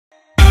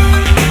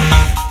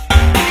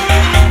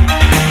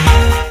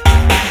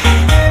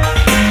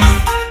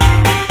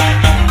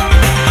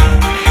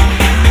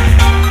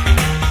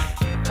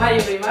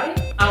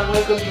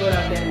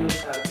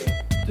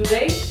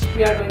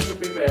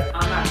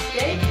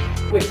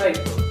with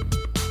apple.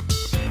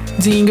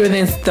 The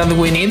ingredients that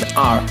we need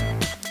are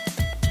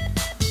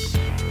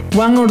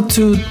 1 or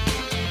 2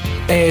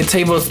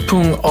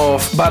 tablespoons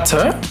of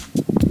butter,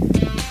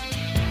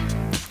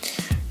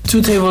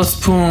 2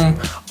 tablespoons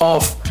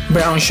of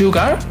brown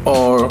sugar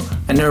or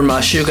a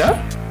normal sugar,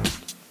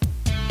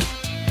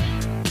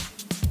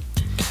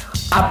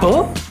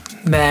 apple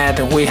that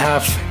we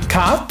have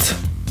cut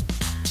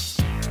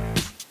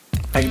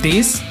like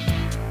this,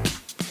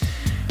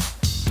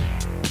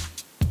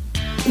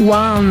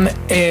 1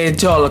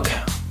 yolk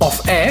of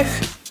egg,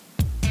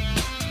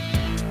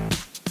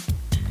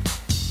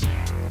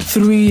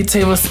 3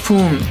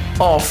 tablespoons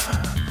of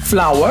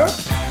flour,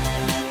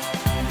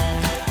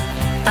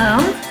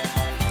 and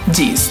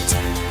yeast.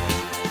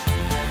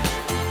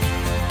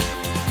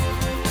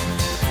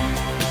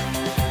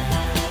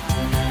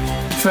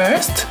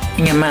 First,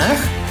 in a mug,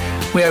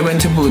 we are going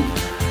to put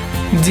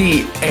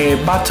the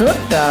butter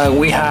that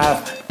we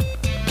have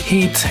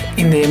heat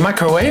in the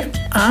microwave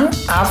and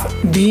add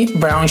the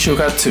brown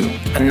sugar too.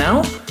 And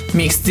now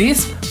mix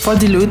this for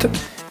dilute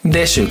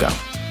the sugar.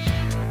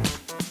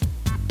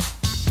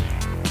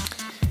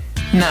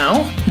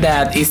 Now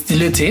that is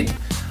diluted,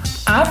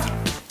 add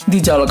the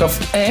yolk of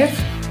egg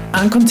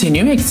and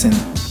continue mixing.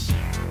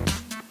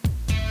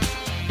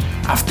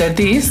 After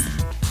this,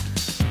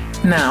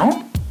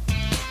 now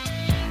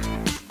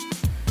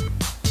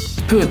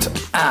put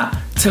a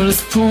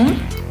tablespoon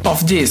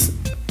of this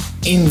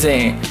in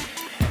the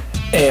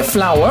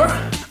flour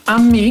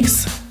and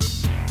mix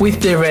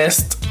with the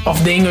rest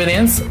of the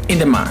ingredients in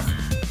the mug.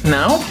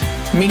 Now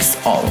mix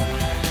all.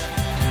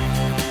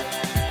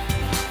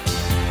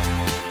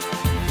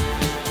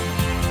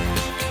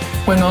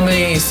 When all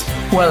is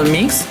well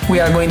mixed, we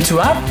are going to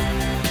add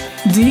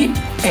the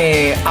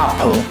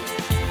apple.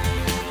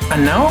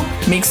 And now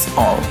mix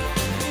all.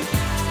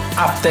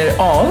 After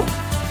all,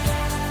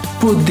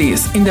 put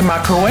this in the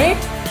microwave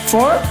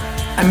for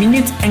 1.5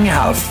 minutes.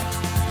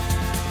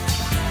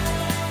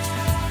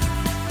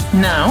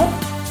 Now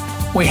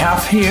we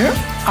have here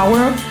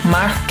our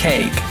mug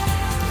cake.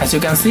 As you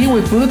can see,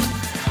 we put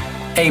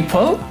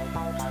apple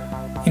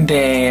in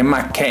the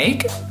mug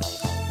cake,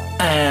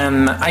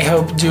 and I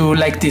hope you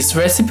like this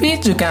recipe.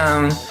 You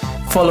can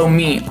follow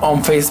me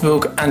on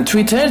Facebook and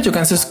Twitter. You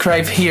can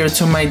subscribe here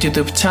to my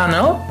YouTube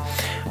channel,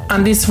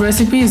 and this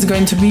recipe is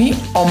going to be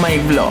on my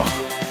blog.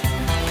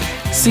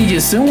 See you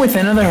soon with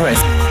another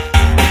recipe.